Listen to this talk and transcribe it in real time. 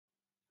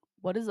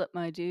What is up,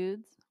 my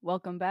dudes?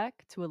 Welcome back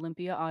to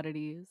Olympia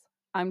Oddities.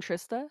 I'm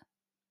Trista,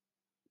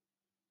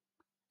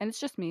 and it's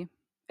just me.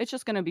 It's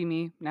just gonna be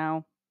me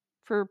now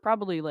for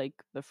probably like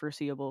the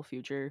foreseeable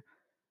future.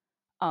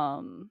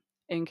 Um,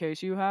 in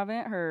case you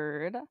haven't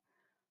heard,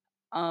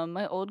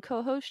 my old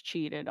co-host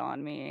cheated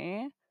on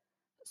me,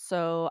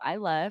 so I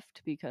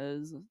left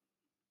because,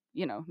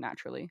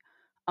 naturally.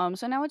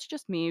 So now it's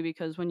just me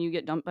because when you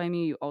get dumped by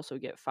me, you also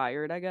get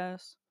fired, I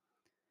guess.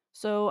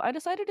 So I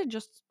decided to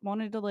just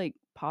wanted to like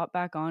pop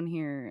back on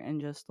here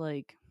and just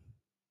like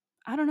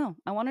I don't know.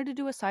 I wanted to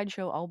do a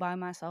sideshow all by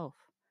myself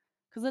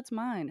because it's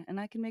mine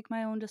and I can make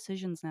my own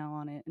decisions now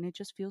on it. And it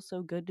just feels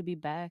so good to be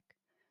back,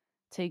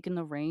 taking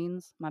the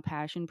reins, my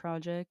passion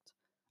project.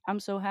 I'm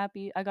so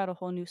happy. I got a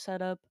whole new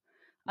setup.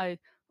 I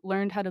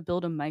learned how to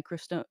build a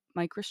microstone.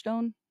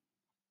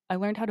 I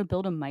learned how to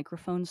build a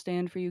microphone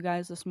stand for you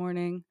guys this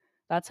morning.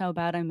 That's how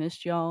bad I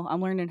missed y'all.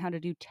 I'm learning how to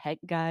do tech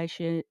guy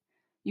shit.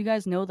 You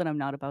guys know that I'm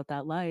not about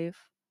that life.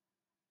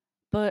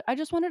 But I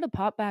just wanted to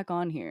pop back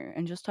on here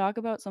and just talk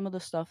about some of the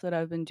stuff that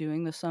I've been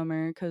doing this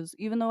summer because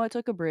even though I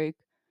took a break,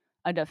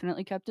 I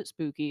definitely kept it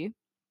spooky.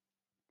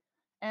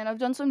 And I've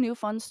done some new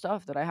fun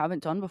stuff that I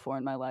haven't done before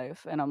in my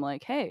life. And I'm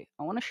like, hey,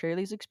 I want to share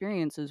these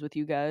experiences with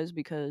you guys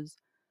because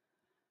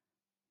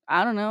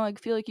I don't know, I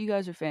feel like you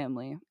guys are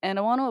family. And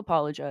I want to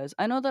apologize.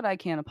 I know that I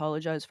can't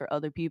apologize for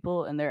other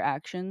people and their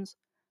actions,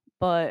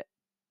 but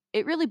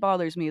it really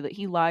bothers me that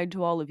he lied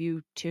to all of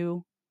you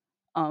too.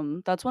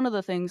 That's one of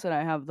the things that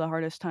I have the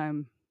hardest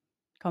time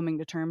coming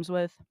to terms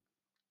with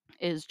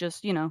is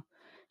just,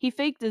 he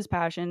faked his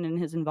passion and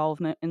his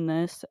involvement in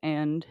this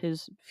and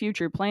his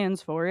future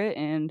plans for it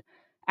and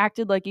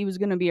acted like he was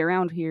going to be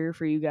around here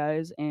for you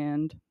guys.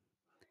 And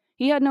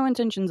he had no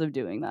intentions of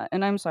doing that.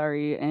 And I'm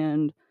sorry.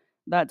 And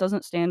that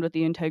doesn't stand with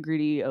the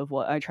integrity of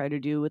what I try to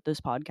do with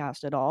this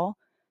podcast at all.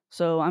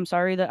 So I'm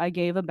sorry that I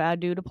gave a bad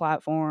dude a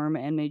platform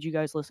and made you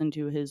guys listen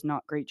to his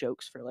not great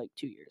jokes for like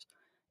 2 years.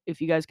 If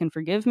you guys can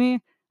forgive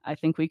me, I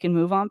think we can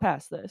move on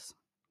past this.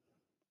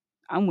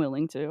 I'm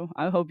willing to.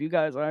 I hope you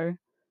guys are.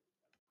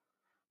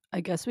 I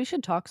guess we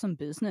should talk some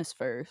business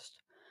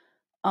first.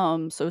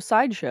 So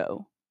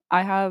sideshow.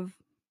 I have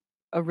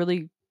a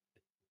really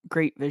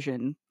great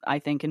vision, I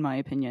think, in my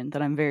opinion,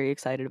 that I'm very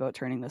excited about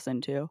turning this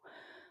into.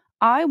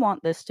 I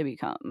want this to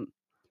become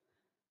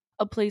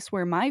a place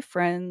where my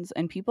friends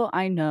and people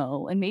I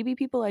know, and maybe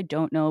people I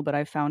don't know, but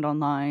I found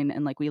online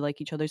and like we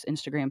like each other's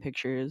Instagram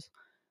pictures,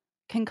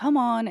 can come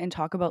on and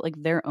talk about like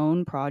their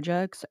own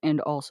projects and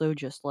also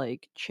just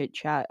like chit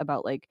chat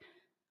about like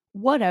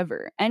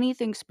whatever,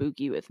 anything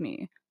spooky with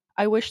me.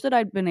 I wish that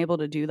I'd been able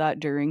to do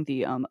that during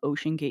the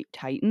Ocean Gate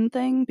Titan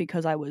thing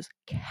because I was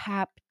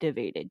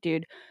captivated,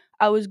 dude.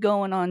 I was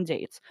going on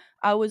dates.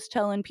 I was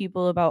telling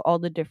people about all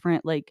the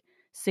different like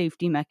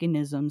safety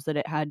mechanisms that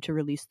it had to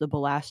release the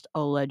blast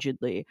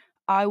allegedly.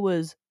 I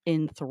was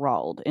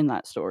enthralled in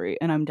that story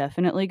and I'm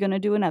definitely going to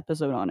do an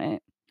episode on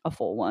it, a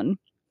full one.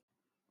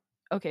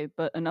 Okay,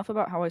 but enough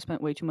about how I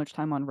spent way too much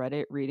time on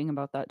Reddit reading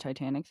about that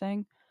Titanic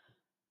thing.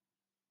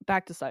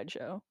 Back to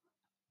sideshow.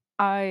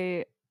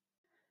 I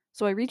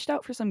So I reached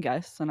out for some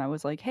guests and I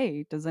was like,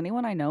 "Hey, does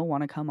anyone I know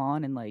want to come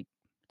on and like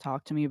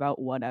talk to me about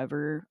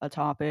whatever a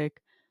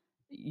topic,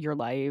 your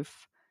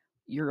life,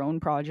 your own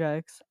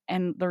projects?"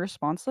 And the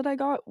response that I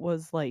got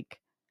was like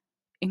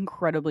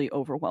incredibly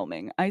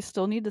overwhelming. I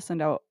still need to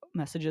send out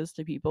messages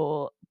to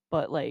people,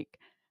 but like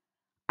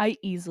I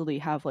easily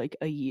have like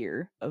a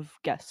year of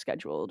guests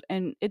scheduled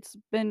and it's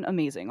been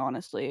amazing,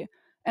 honestly.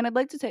 And I'd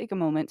like to take a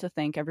moment to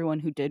thank everyone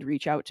who did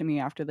reach out to me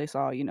after they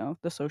saw,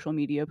 the social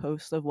media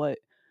posts of what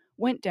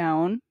went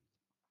down.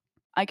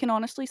 I can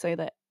honestly say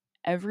that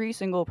every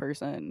single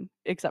person,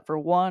 except for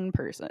one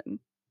person,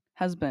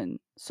 has been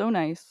so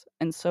nice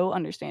and so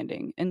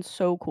understanding and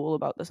so cool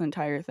about this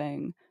entire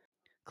thing.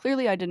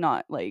 Clearly, I did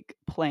not like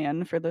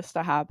plan for this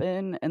to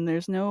happen, and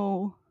there's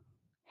no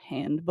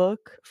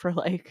handbook for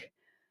like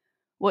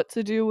what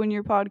to do when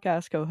your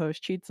podcast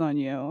co-host cheats on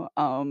you.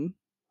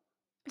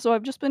 So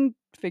I've just been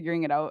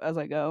figuring it out as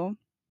I go,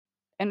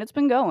 and it's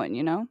been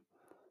going.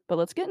 But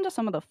let's get into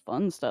some of the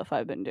fun stuff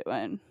I've been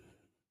doing.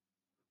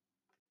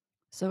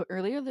 So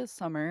earlier this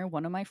summer,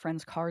 one of my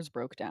friend's cars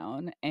broke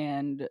down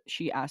and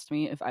she asked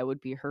me if I would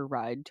be her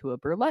ride to a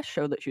burlesque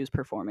show that she was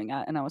performing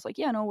at. And I was like,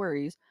 yeah, no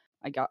worries.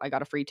 I got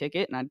a free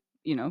ticket and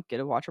I get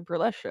to watch a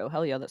burlesque show.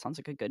 Hell yeah, that sounds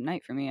like a good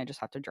night for me. I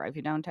just have to drive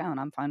you downtown.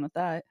 I'm fine with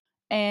that.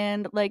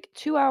 And like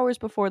 2 hours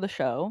before the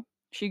show,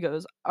 she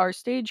goes, our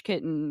stage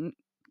kitten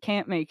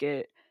can't make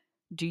it.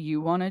 Do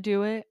you want to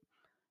do it?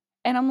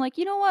 And I'm like,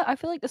 you know what? I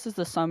feel like this is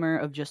the summer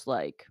of just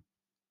like,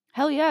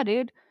 hell yeah,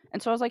 dude.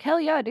 And so I was like, hell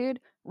yeah, dude.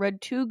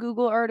 Read two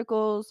Google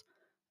articles,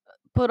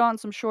 put on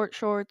some short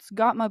shorts,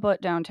 got my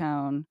butt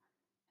downtown.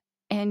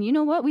 And you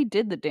know what? We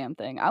did the damn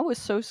thing. I was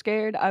so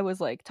scared. I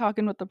was like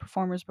talking with the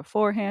performers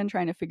beforehand,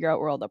 trying to figure out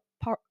where all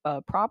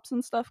the props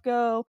and stuff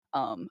go.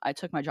 I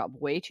took my job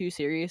way too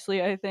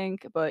seriously, I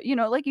think. But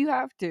like you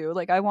have to.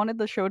 Like I wanted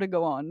the show to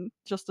go on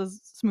just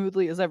as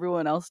smoothly as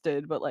everyone else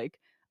did. But like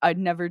I'd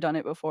never done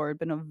it before. It'd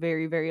been a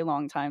very, very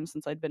long time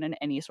since I'd been in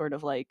any sort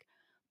of like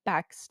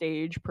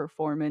backstage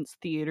performance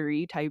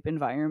theatery type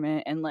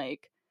environment, and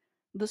like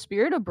the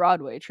spirit of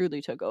Broadway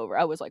truly took over.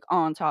 I was like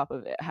on top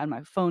of it. I had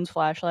my phone's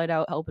flashlight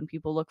out, helping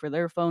people look for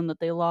their phone that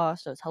they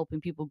lost. I was helping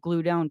people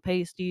glue down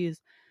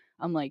pasties.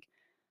 I'm like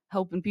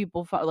helping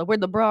people find like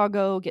where'd the bra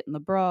go, getting the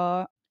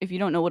bra. If you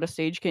don't know what a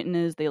stage kitten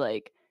is, they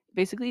like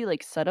basically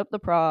like set up the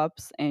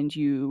props and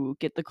you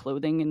get the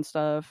clothing and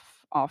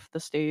stuff off the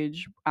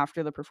stage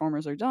after the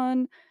performers are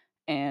done,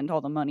 and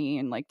all the money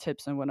and like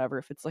tips and whatever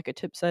if it's like a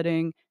tip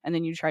setting, and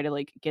then you try to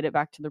like get it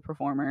back to the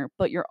performer,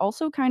 but you're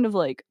also kind of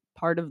like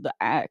part of the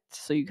act,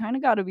 so you kind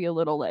of got to be a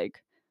little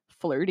like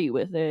flirty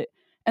with it.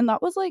 And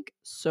that was like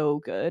so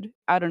good.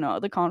 I don't know,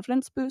 the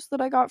confidence boost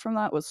that I got from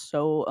that was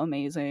so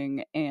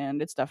amazing,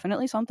 and it's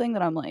definitely something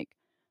that I'm like,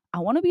 I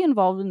want to be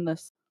involved in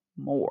this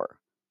more.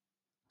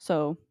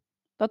 So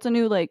that's a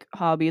new like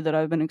hobby that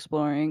I've been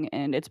exploring,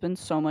 and it's been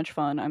so much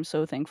fun. I'm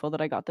so thankful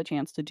that I got the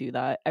chance to do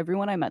that.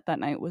 Everyone I met that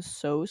night was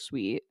so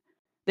sweet.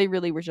 They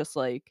really were just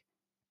like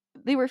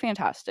they were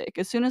fantastic.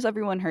 As soon as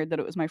everyone heard that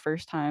it was my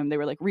first time, they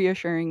were like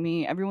reassuring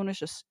me. Everyone was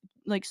just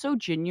like so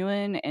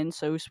genuine and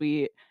so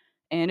sweet.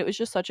 And it was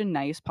just such a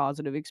nice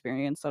positive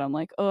experience that I'm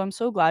like, "Oh, I'm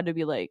so glad to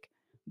be like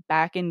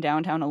back in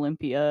downtown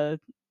Olympia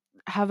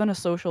having a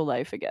social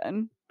life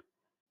again."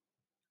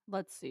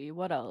 Let's see,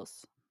 what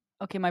else?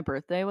 Okay, my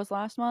birthday was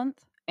last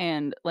month,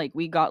 and like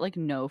we got like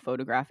no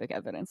photographic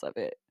evidence of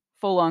it.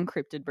 Full on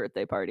cryptid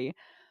birthday party.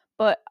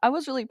 But I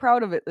was really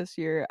proud of it this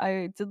year.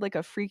 I did like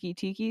a freaky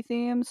tiki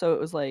theme, so it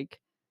was like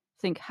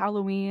think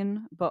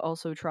Halloween but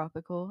also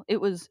tropical. It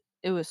was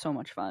so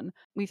much fun.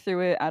 We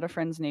threw it at a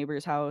friend's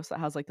neighbor's house that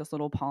has like this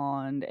little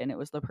pond, and it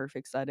was the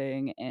perfect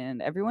setting,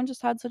 and everyone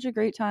just had such a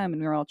great time,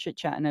 and we were all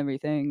chit-chatting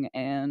everything.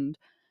 And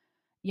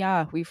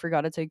yeah, we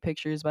forgot to take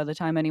pictures by the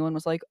time anyone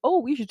was like, "Oh,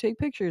 we should take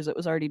pictures." It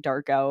was already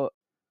dark out.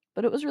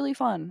 But it was really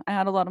fun. I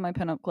had a lot of my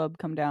pinup club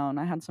come down.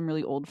 I had some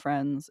really old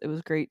friends. It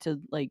was great to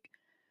like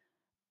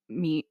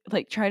meet,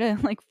 like try to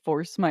like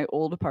force my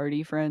old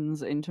party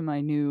friends into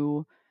my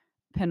new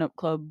pinup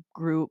club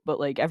group, but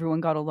like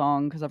everyone got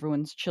along because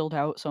everyone's chilled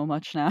out so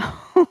much now.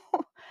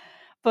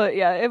 But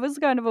yeah, it was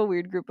kind of a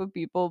weird group of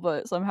people,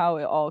 but somehow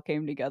it all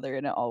came together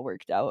and it all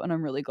worked out. And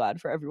I'm really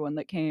glad for everyone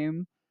that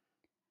came.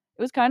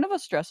 It was kind of a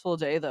stressful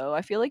day though.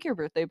 I feel like your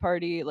birthday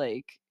party,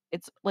 like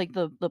it's like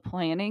the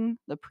planning,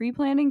 the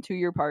pre-planning to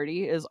your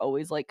party is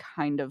always like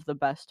kind of the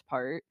best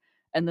part.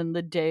 And then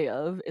the day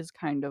of is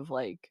kind of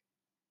like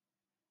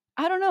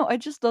I don't know, it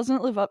just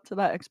doesn't live up to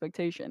that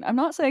expectation. I'm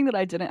not saying that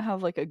I didn't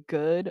have, like, a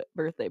good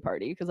birthday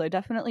party, because I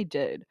definitely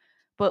did,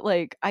 but,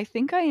 like, I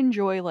think I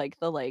enjoy, like,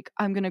 the, like,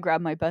 "I'm gonna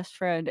grab my best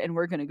friend, and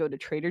we're gonna go to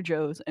Trader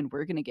Joe's, and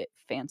we're gonna get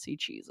fancy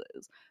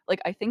cheeses." Like,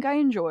 I think I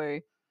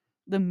enjoy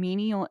the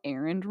menial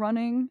errand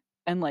running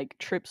and, like,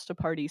 trips to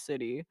Party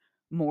City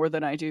more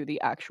than I do the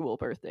actual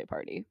birthday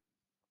party.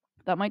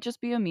 That might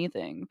just be a me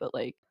thing, but,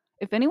 like,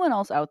 if anyone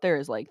else out there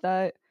is like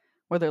that,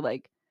 where they're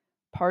like,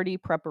 party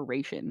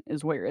preparation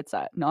is where it's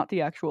at, not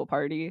the actual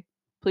party,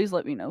 please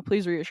let me know.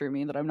 Please reassure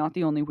me that I'm not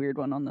the only weird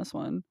one on this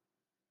one.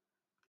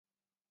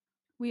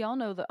 We all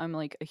know that I'm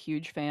like a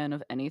huge fan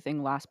of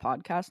anything Last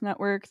Podcast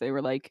Network. They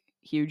were like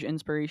huge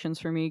inspirations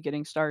for me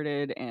getting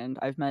started, and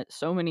I've met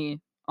so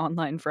many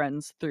online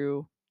friends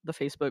through the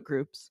Facebook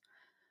groups,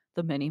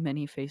 the many,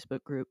 many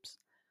Facebook groups.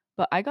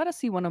 But I got to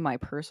see one of my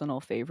personal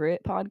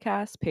favorite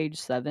podcasts, Page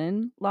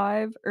 7,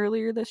 live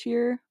earlier this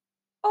year.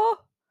 Oh,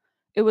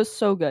 it was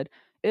so good.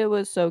 It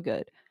was so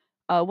good.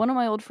 One of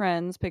my old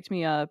friends picked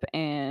me up,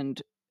 and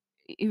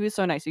he was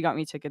so nice. He got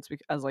me tickets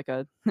as like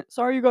a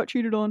sorry you got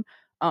cheated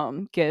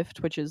on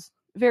gift, which is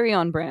very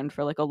on brand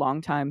for like a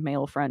longtime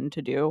male friend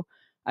to do.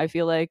 I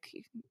feel like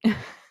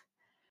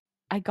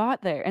I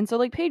got there. And so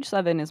like Page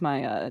 7 is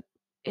my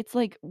it's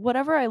like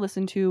whatever I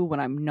listen to when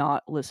I'm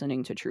not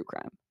listening to true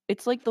crime.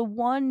 It's like the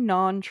one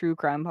non-true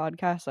crime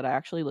podcast that I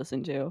actually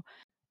listen to.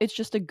 It's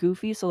just a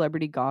goofy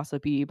celebrity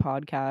gossipy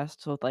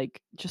podcast with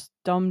like just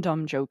dumb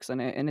jokes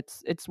in it, and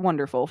it's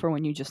wonderful for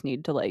when you just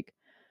need to like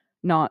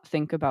not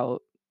think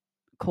about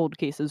cold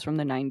cases from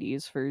the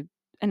 90s for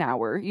an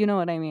hour, you know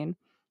what I mean?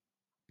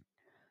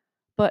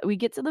 But we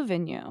get to the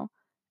venue,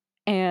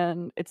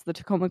 and it's the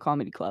Tacoma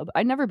Comedy Club.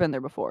 I'd never been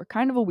there before.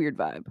 Kind of a weird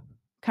vibe.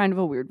 Kind of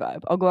a weird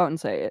vibe. I'll go out and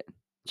say it.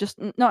 Just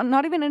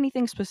not even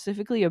anything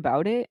specifically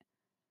about it.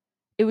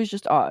 It was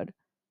just odd.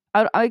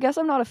 I guess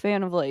I'm not a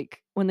fan of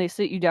like when they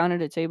sit you down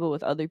at a table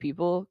with other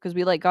people, because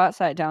we like got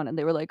sat down and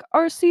they were like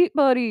our seat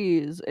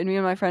buddies, and me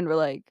and my friend were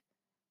like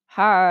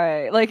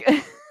hi, like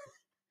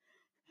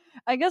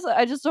I guess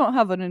I just don't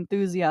have an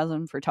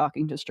enthusiasm for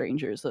talking to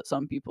strangers that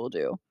some people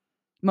do.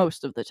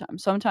 Most of the time.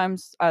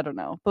 Sometimes I don't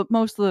know, but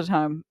most of the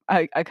time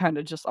I kind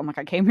of just I'm like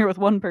I came here with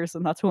one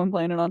person, that's who I'm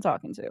planning on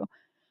talking to.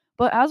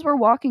 But as we're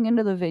walking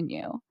into the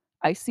venue,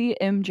 I see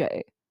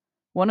MJ,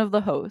 one of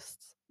the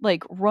hosts,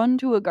 like run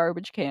to a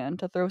garbage can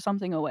to throw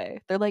something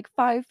away. They're like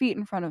 5 feet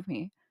in front of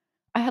me.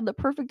 I had the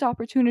perfect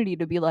opportunity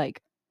to be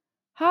like,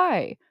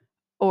 "Hi,"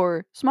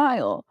 or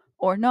smile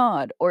or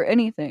nod or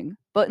anything.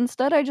 But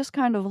instead I just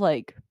kind of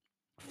like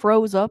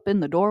froze up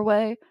in the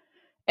doorway,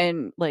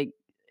 and like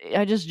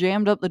I just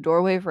jammed up the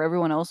doorway for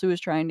everyone else who was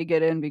trying to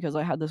get in because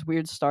I had this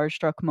weird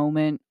starstruck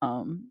moment.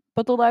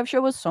 But the live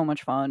show was so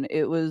much fun.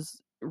 It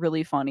was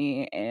really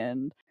funny,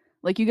 and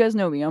like, you guys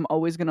know me, I'm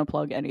always gonna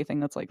plug anything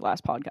that's like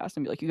last podcast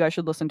and be like, you guys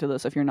should listen to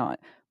this if you're not.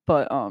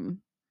 But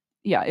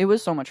yeah, it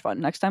was so much fun.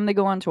 Next time they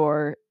go on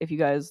tour, if you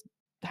guys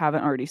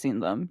haven't already seen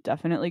them,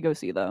 definitely go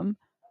see them.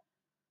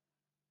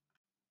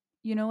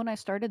 You know, when I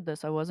started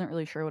this, I wasn't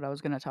really sure what I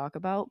was going to talk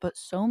about, but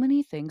so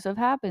many things have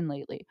happened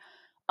lately.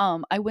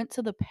 I went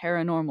to the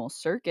paranormal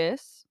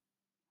circus.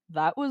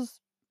 That was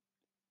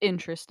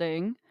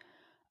interesting.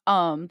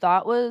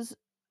 That was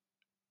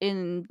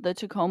in the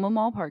Tacoma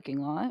Mall parking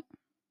lot,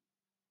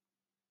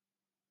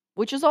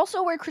 which is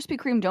also where Krispy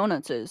Kreme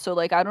Donuts is. So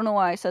like, I don't know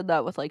why I said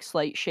that with like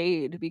slight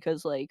shade,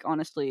 because like,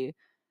 honestly,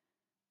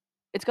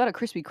 it's got a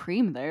Krispy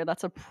Kreme there.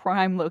 That's a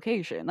prime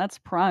location. That's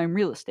prime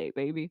real estate,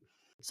 baby.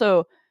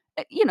 So,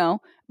 you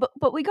know,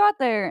 but we got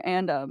there,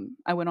 and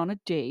I went on a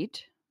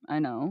date. I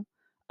know.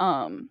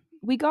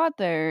 We got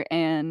there,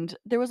 and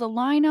there was a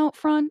line out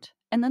front,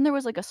 and then there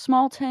was like a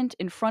small tent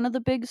in front of the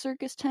big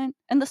circus tent,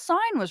 and the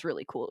sign was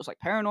really cool. It was like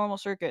Paranormal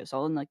Circus,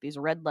 all in like these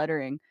red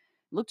lettering.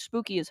 It looked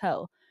spooky as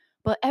hell.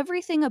 But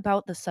everything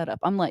about the setup,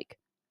 I'm like,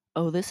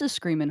 oh, this is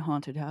screaming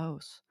haunted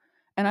house.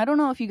 And I don't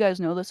know if you guys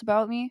know this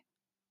about me,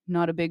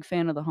 not a big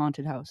fan of the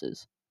haunted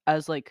houses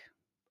as like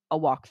a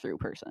walkthrough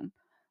person.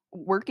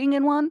 Working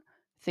in one,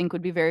 think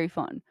would be very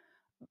fun.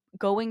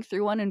 Going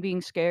through one and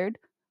being scared,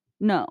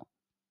 no.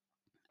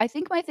 I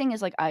think my thing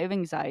is like I have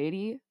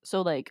anxiety,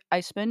 so like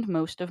I spend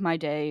most of my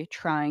day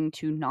trying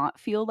to not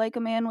feel like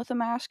a man with a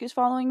mask is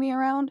following me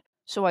around.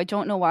 So I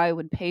don't know why I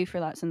would pay for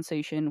that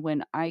sensation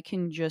when I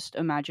can just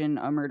imagine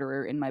a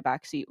murderer in my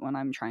backseat when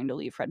I'm trying to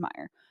leave Fred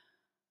Meyer.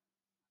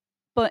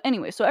 But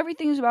anyway, so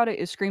everything about it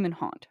is scream and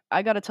haunt.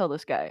 I gotta tell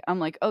this guy, I'm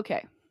like,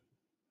 okay,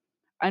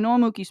 I know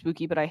I'm ookie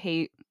spooky, but I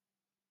hate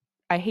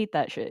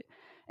that shit.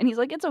 And he's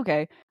like, it's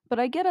okay. But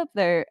I get up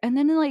there, and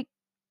then like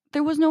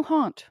there was no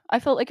haunt.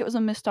 I felt like it was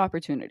a missed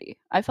opportunity.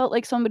 I felt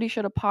like somebody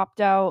should have popped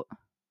out.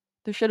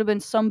 There should have been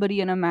somebody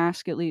in a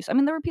mask at least. I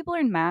mean, there were people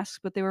in masks,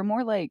 but they were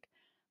more like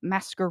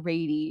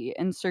masqueradey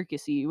and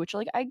circusy, which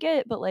like I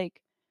get, but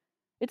like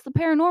it's the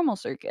paranormal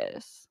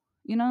circus,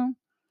 you know?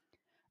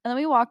 And then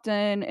we walked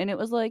in, and it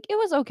was like it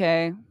was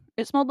okay.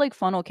 It smelled like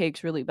funnel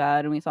cakes really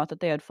bad, and we thought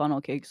that they had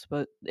funnel cakes,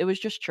 but it was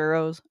just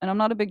churros. And I'm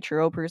not a big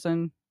churro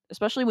person,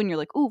 especially when you're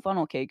like, "Ooh,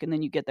 funnel cake," and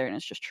then you get there and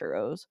it's just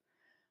churros.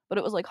 But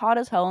it was like hot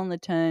as hell in the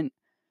tent.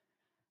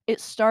 It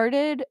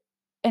started,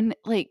 and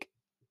like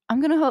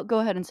I'm gonna go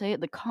ahead and say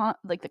it.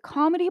 The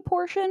comedy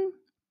portion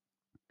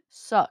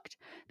sucked.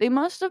 They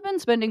must have been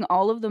spending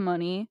all of the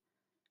money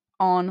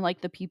on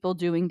like the people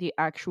doing the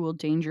actual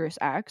dangerous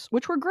acts,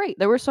 which were great.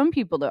 There were some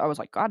people that I was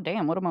like, God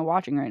damn, what am I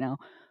watching right now?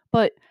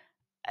 But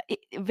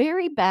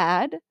very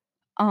bad,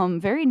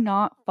 very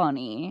not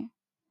funny.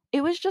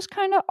 It was just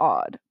kind of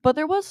odd, but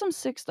there was some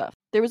sick stuff.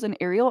 There was an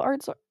aerial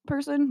arts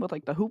person with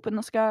like the hoop in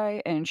the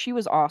sky, and she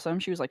was awesome.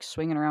 She was like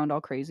swinging around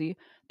all crazy.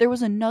 There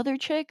was another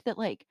chick that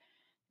like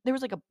there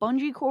was like a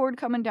bungee cord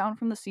coming down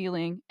from the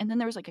ceiling, and then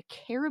there was like a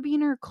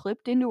carabiner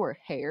clipped into her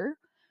hair,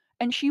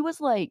 and she was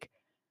like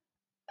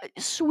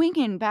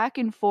swinging back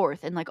and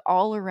forth and like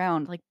all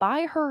around like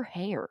by her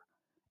hair.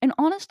 And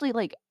honestly,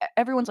 like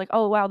everyone's like,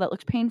 "Oh wow, that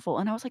looks painful."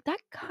 And I was like,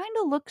 "That kind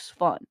of looks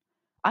fun."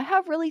 I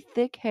have really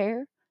thick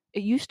hair.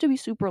 It used to be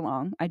super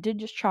long. I did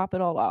just chop it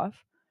all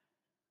off.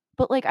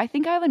 But like I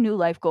think I have a new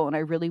life goal, and I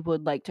really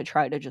would like to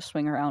try to just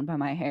swing around by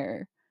my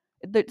hair.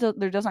 There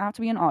doesn't have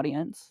to be an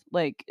audience.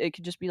 Like it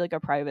could just be like a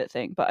private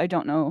thing, but I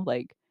don't know,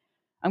 like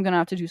I'm going to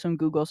have to do some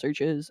Google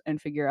searches and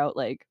figure out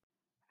like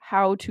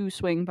how to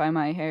swing by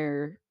my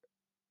hair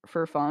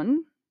for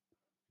fun.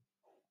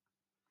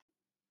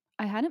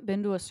 I hadn't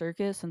been to a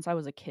circus since I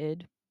was a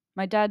kid.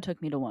 My dad took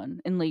me to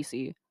one in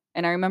Lacey,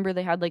 and I remember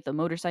they had like the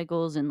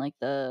motorcycles and like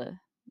the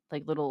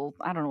like little,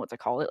 I don't know what to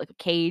call it, like a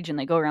cage, and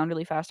they go around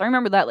really fast. I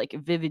remember that like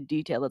vivid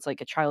detail. It's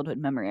like a childhood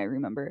memory I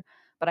remember.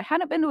 But I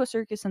hadn't been to a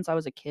circus since I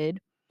was a kid,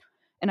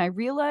 and I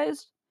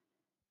realized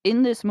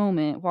in this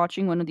moment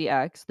watching one of the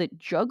acts that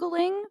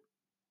juggling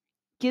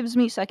gives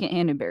me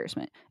secondhand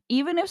embarrassment.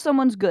 Even if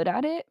someone's good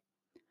at it,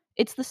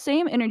 it's the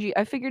same energy.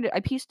 I figured it, I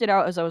pieced it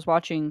out as I was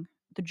watching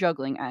the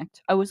juggling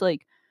act. I was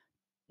like,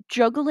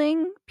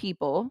 juggling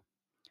people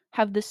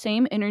have the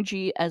same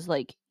energy as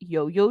like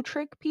yo-yo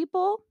trick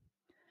people,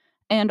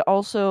 and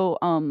also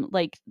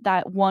like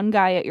that one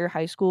guy at your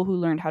high school who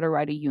learned how to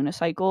ride a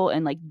unicycle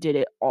and like did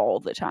it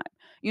all the time.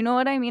 You know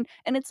what I mean?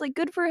 And it's like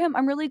good for him.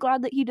 I'm really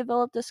glad that he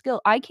developed a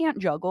skill. I can't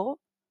juggle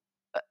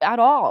at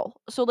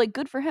all. So like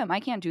good for him. I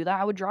can't do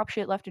that. I would drop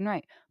shit left and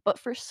right. But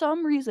for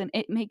some reason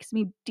it makes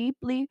me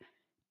deeply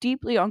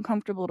deeply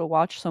uncomfortable to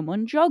watch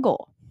someone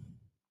juggle.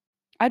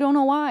 I don't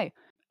know why.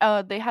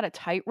 They had a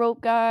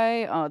tightrope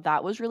guy,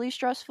 that was really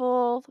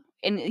stressful,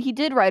 and he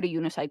did ride a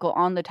unicycle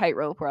on the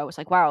tightrope where I was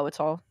like, "Wow, it's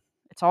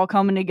all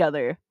coming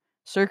together."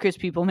 Circus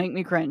people make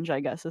me cringe,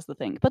 I guess, is the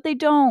thing, but they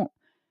don't.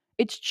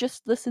 It's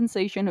just the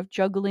sensation of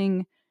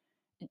juggling.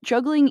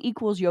 Juggling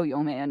equals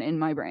Yo-Yo Man in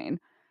my brain.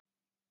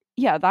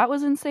 Yeah, that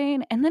was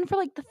insane, and then for,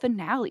 like, the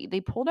finale, they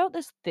pulled out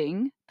this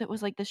thing that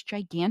was, like, this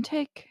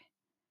gigantic,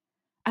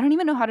 I don't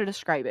even know how to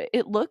describe it.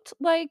 It looked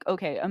like,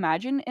 okay,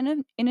 imagine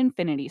an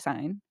infinity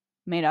sign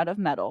made out of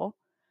metal,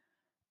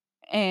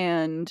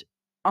 and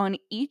on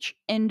each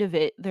end of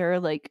it, there are,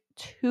 like,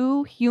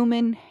 2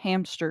 human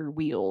hamster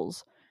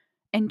wheels,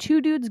 and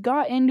 2 dudes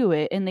got into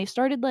it, and they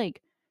started,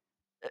 like,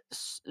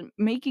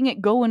 making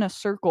it go in a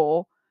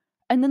circle,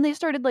 and then they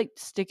started like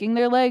sticking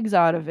their legs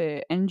out of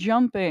it and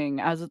jumping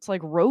as it's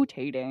like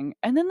rotating,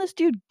 and then this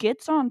dude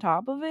gets on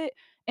top of it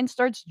and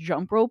starts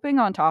jump roping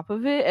on top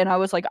of it, and I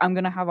was like, I'm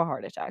gonna have a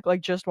heart attack like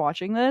just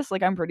watching this.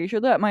 Like I'm pretty sure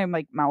that my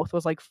like mouth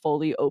was like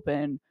fully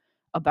open,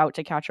 about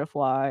to catch a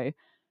fly,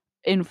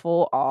 in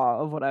full awe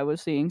of what I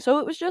was seeing. So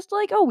it was just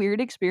like a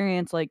weird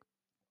experience. Like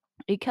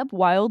it kept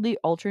wildly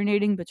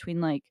alternating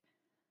between like,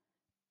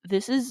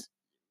 this is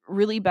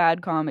really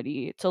bad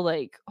comedy, to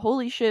like,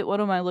 holy shit,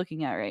 what am I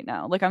looking at right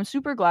now? Like I'm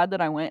super glad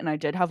that I went, and I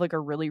did have like a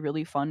really,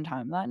 really fun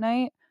time that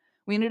night.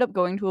 We ended up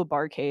going to a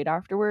barcade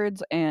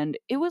afterwards, and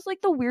it was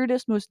like the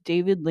weirdest, most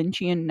David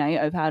Lynchian night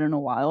I've had in a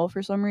while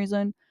for some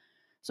reason.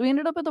 So we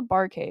ended up at the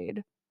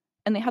barcade,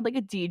 and they had like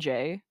a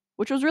DJ,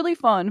 which was really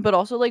fun, but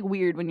also like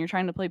weird when you're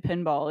trying to play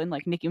pinball and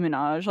like Nicki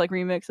Minaj like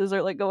remixes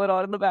are like going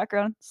on in the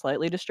background.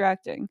 Slightly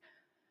distracting.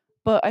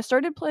 But I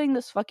started playing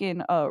this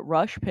fucking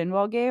Rush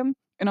pinball game,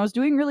 and I was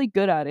doing really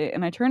good at it.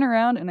 And I turn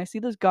around and I see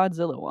this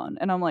Godzilla one,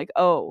 and I'm like,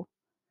 oh,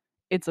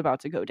 it's about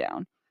to go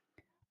down.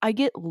 I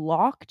get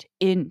locked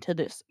into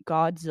this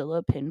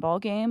Godzilla pinball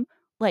game.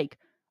 Like,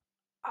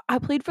 I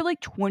played for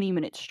like 20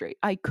 minutes straight.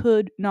 I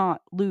could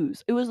not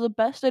lose. It was the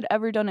best I'd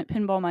ever done at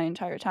pinball my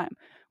entire time.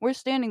 We're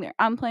standing there.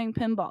 I'm playing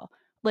pinball.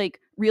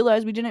 Like,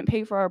 realize we didn't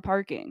pay for our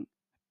parking.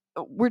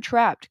 We're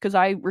trapped because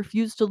I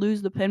refuse to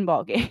lose the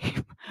pinball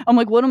game. I'm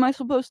like, what am I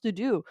supposed to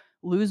do?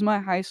 Lose my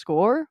high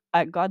score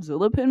at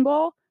Godzilla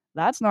pinball?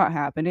 That's not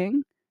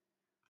happening.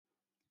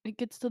 It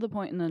gets to the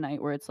point in the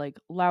night where it's like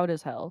loud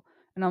as hell.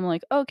 And I'm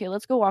like, okay,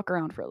 let's go walk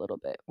around for a little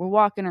bit. We're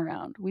walking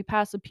around. We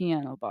pass a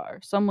piano bar.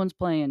 Someone's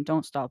playing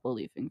Don't Stop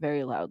Believing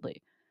very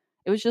loudly.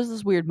 It was just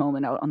this weird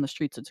moment out on the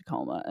streets of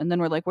Tacoma. And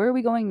then we're like, where are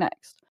we going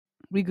next?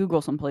 We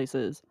Google some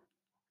places.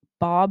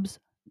 Bob's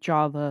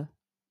Java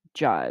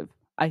Jive.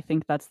 I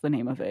think that's the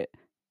name of it.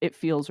 It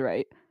feels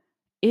right.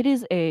 It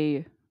is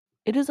a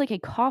it is like a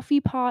coffee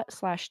pot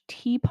slash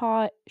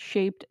teapot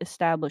shaped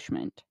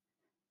establishment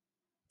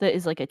that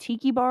is like a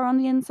tiki bar on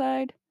the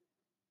inside.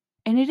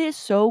 And it is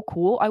so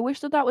cool. I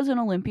wish that that was in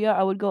Olympia.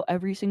 I would go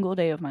every single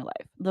day of my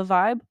life. The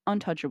vibe,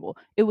 untouchable.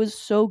 It was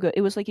so good.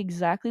 It was like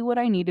exactly what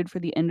I needed for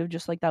the end of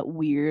just like that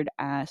weird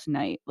ass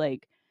night.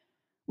 Like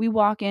we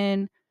walk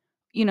in,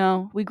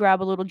 we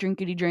grab a little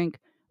drinkity drink.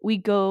 We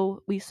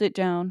go, we sit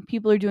down.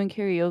 People are doing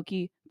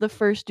karaoke. The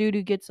first dude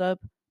who gets up,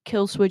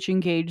 kill switch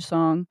engage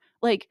song.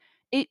 Like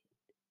it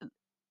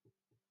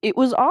it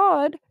was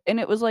odd, and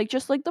it was like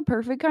just like the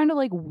perfect kind of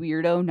like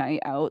weirdo night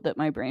out that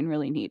my brain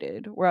really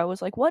needed, where I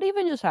was like, what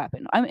even just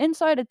happened? I'm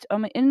inside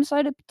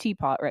a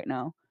teapot right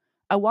now.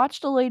 I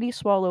watched a lady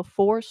swallow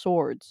 4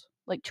 swords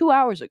like 2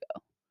 hours ago.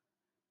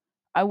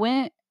 I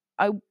went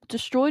I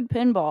destroyed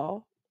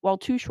pinball while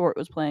Too Short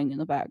was playing in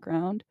the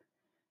background,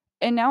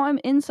 and now I'm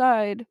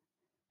inside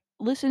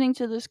listening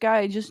to this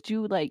guy just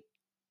do like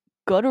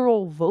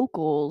guttural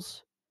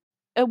vocals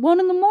at 1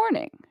 in the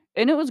morning,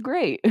 and it was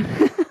great.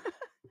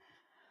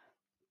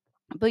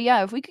 But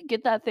yeah, if we could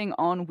get that thing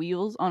on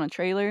wheels on a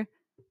trailer,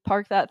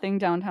 park that thing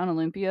downtown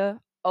Olympia,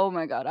 oh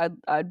my god,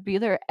 I'd be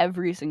there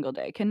every single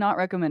day. Cannot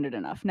recommend it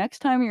enough. Next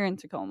time you're in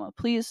Tacoma,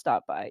 please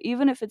stop by,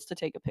 even if it's to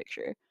take a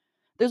picture.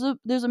 There's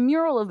a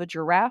mural of a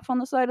giraffe on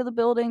the side of the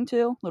building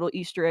too. Little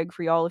Easter egg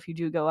for y'all if you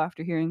do go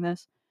after hearing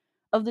this.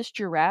 Of this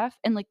giraffe,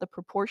 and like the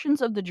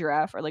proportions of the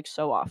giraffe are like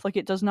so off. Like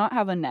it does not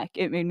have a neck.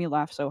 It made me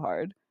laugh so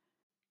hard.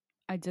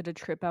 I did a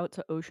trip out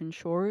to Ocean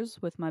Shores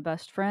with my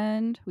best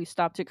friend. We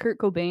stopped at Kurt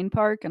Cobain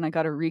Park, and I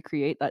got to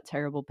recreate that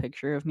terrible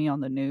picture of me on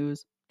the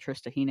news.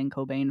 Trista Heenan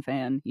Cobain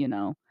fan.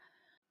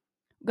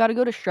 Got to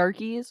go to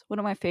Sharky's, one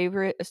of my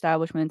favorite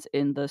establishments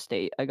in the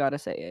state. I gotta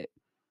say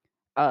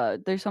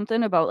it. There's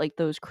something about like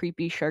those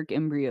creepy shark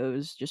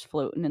embryos just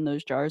floating in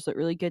those jars that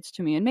really gets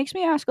to me and makes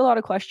me ask a lot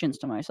of questions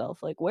to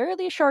myself, like where are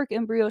these shark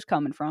embryos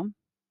coming from?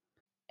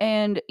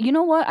 And you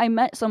know what? I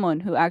met someone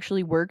who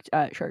actually worked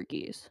at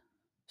Sharky's.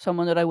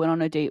 Someone that I went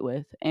on a date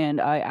with, and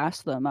I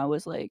asked them, I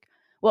was like,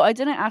 well, I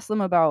didn't ask them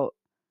about,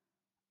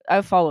 I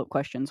have follow-up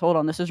questions. Hold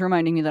on, this is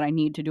reminding me that I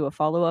need to do a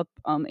follow-up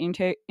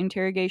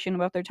interrogation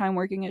about their time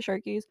working at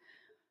Sharky's.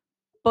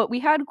 But we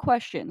had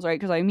questions, right?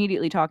 Because I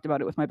immediately talked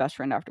about it with my best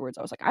friend afterwards.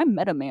 I was like, I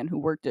met a man who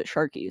worked at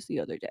Sharky's the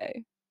other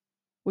day,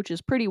 which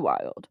is pretty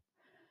wild.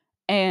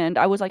 And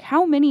I was like,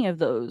 how many of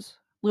those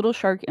little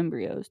shark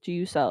embryos do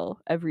you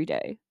sell every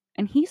day?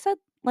 And he said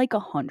like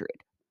 100,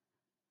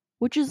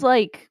 which is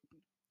like,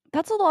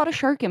 that's a lot of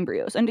shark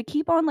embryos. And to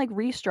keep on like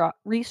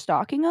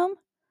restocking them,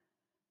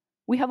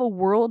 we have a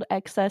world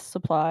excess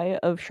supply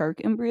of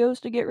shark embryos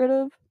to get rid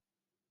of.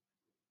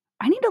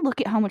 I need to look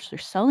at how much they're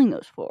selling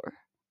those for.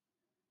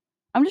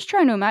 I'm just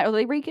trying to imagine, are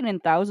they raking in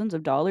thousands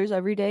of dollars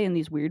every day in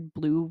these weird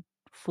blue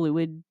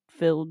fluid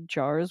filled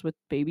jars with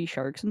baby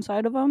sharks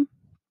inside of them.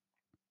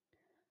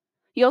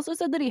 He also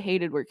said that he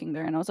hated working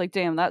there, and I was like,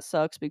 damn, that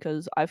sucks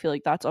because I feel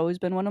like that's always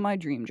been one of my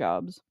dream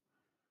jobs.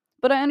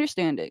 But I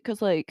understand it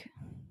because, like,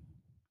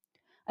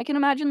 I can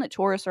imagine that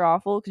tourists are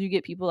awful because you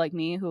get people like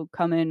me who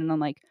come in and I'm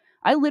like,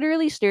 I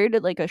literally stared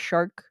at like a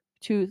shark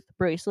tooth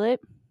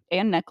bracelet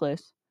and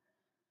necklace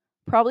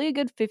probably a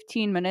good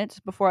 15 minutes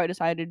before I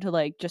decided to,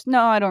 like, just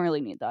no, I don't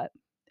really need that.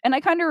 And I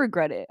kind of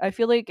regret it. I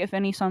feel like if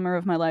any summer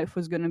of my life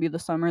was going to be the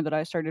summer that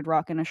I started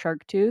rocking a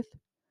shark tooth,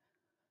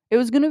 it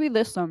was going to be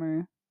this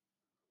summer.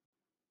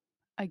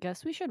 I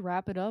guess we should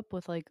wrap it up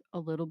with like a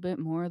little bit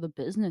more of the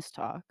business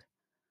talk.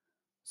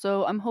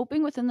 So I'm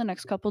hoping within the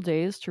next couple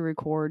days to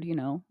record,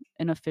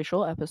 an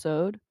official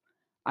episode.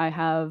 I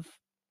have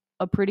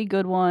a pretty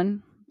good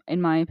one,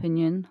 in my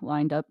opinion,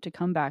 lined up to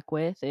come back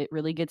with. It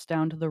really gets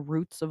down to the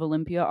roots of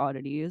Olympia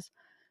oddities.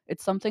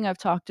 It's something I've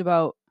talked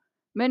about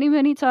many,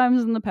 many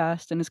times in the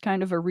past, and is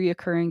kind of a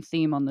reoccurring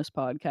theme on this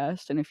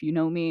podcast. And if you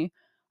know me,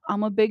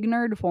 I'm a big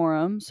nerd for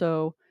them.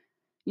 So,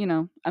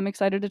 I'm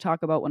excited to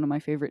talk about one of my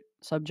favorite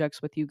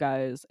subjects with you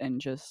guys and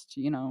just,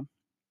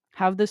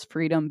 have this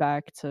freedom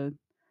back to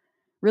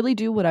really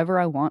do whatever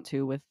I want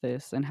to with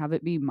this and have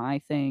it be my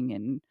thing.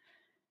 And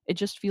it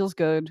just feels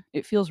good.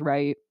 It feels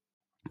right.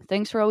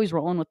 Thanks for always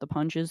rolling with the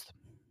punches.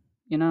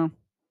 You know,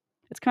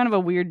 it's kind of a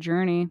weird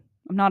journey.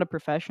 I'm not a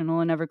professional.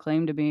 I never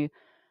claimed to be,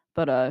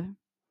 but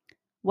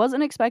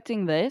wasn't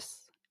expecting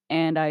this,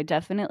 and I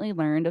definitely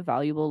learned a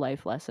valuable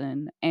life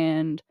lesson.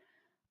 And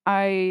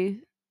I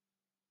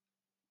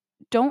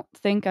don't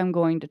think I'm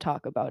going to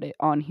talk about it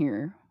on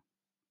here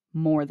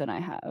more than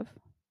I have.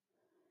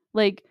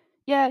 Like,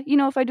 yeah,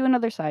 if I do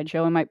another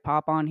sideshow, I might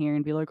pop on here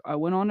and be like, I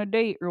went on a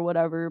date or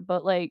whatever.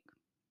 But like,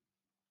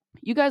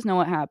 you guys know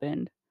what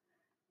happened.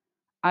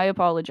 I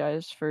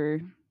apologize for,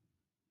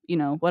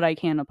 what I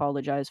can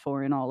apologize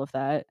for and all of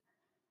that.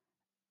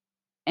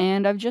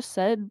 And I've just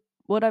said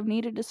what I've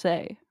needed to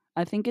say.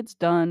 I think it's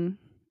done.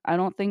 I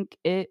don't think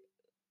the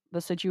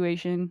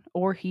situation,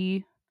 or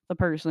he, the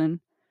person,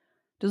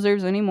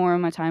 deserves any more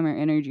of my time or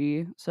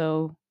energy.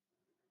 So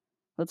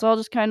let's all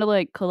just kind of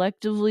like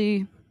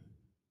collectively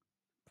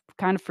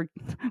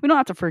we don't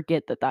have to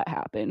forget that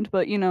happened,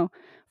 but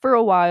for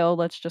a while,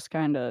 let's just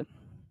kind of,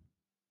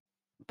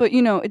 but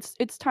it's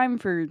just time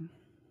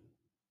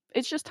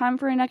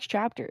for a next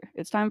chapter.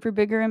 It's time for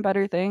bigger and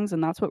better things,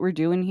 and that's what we're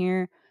doing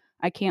here.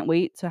 I can't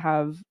wait to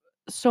have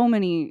so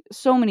many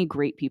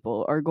great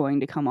people are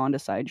going to come on to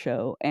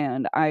Sideshow,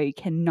 and I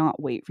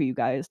cannot wait for you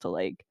guys to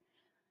like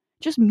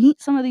just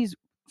meet some of these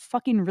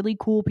fucking really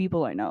cool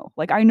people I know.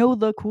 Like, I know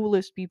the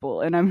coolest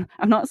people, and I'm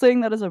not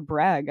saying that as a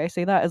brag. I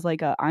say that as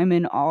like I'm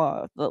in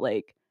awe that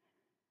like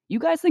you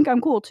guys think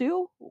I'm cool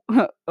too.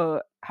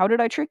 How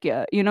did I trick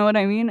you? You know what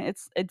I mean?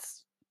 It's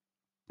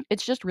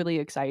just really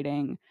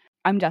exciting.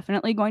 I'm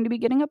definitely going to be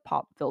getting a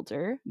pop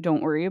filter.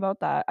 Don't worry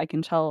about that. I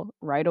can tell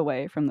right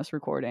away from this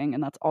recording,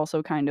 and that's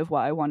also kind of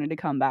why I wanted to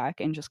come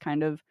back and just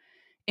kind of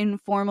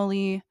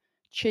informally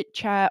chit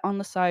chat on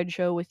the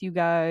sideshow with you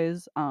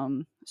guys.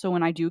 So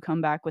when I do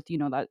come back with,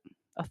 that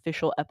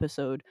official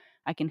episode,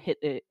 I can hit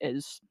it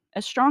as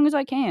strong as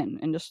I can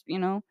and just,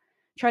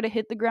 try to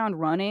hit the ground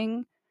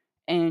running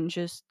and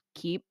just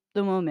keep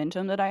the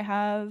momentum that I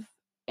have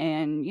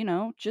and,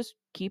 just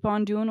keep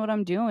on doing what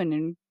I'm doing.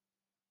 And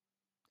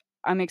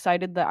I'm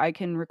excited that I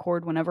can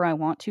record whenever I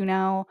want to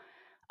now.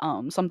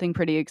 Something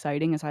pretty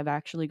exciting is I've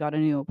actually got a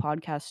new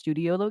podcast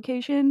studio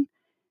location,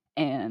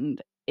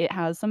 and it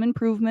has some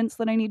improvements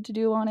that I need to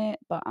do on it,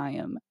 but I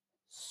am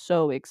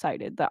so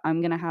excited that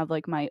I'm going to have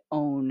like my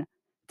own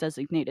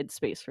designated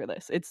space for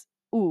this.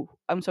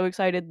 I'm so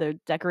excited. The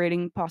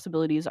decorating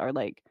possibilities are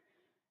like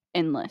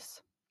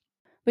endless.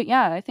 But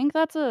yeah, I think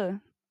that's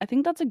a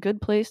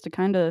good place to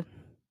kind of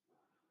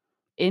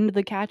end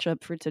the catch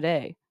up for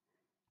today.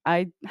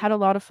 I had a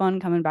lot of fun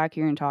coming back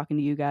here and talking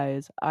to you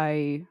guys.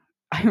 I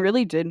I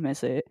really did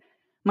miss it.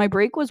 My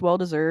break was well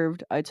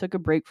deserved. I took a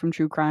break from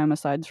true crime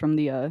aside from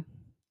the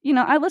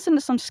I listened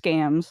to some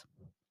scams.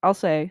 I'll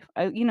say.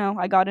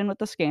 I got in with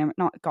the scam,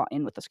 not got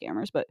in with the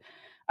scammers, but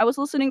I was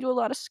listening to a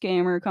lot of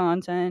scammer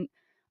content.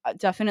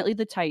 Definitely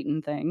the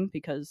Titan thing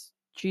because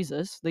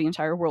Jesus, the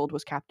entire world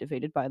was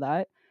captivated by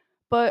that.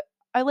 But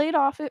I laid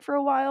off it for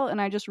a while and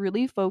I just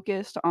really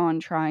focused on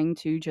trying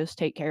to just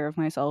take care of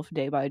myself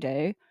day by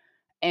day,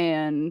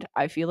 and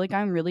I feel like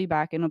I'm really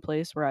back in a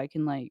place where I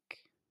can like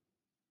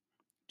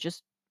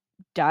just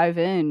dive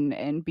in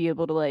and be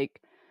able to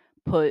like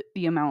put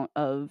the amount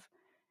of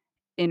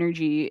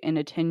energy and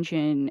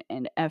attention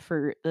and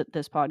effort that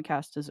this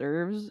podcast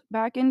deserves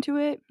back into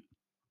it.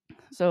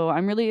 So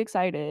I'm really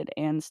excited,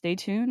 and stay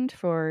tuned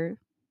for,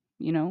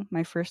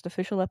 my first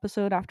official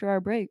episode after our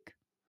break.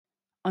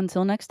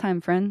 Until next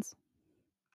time, friends.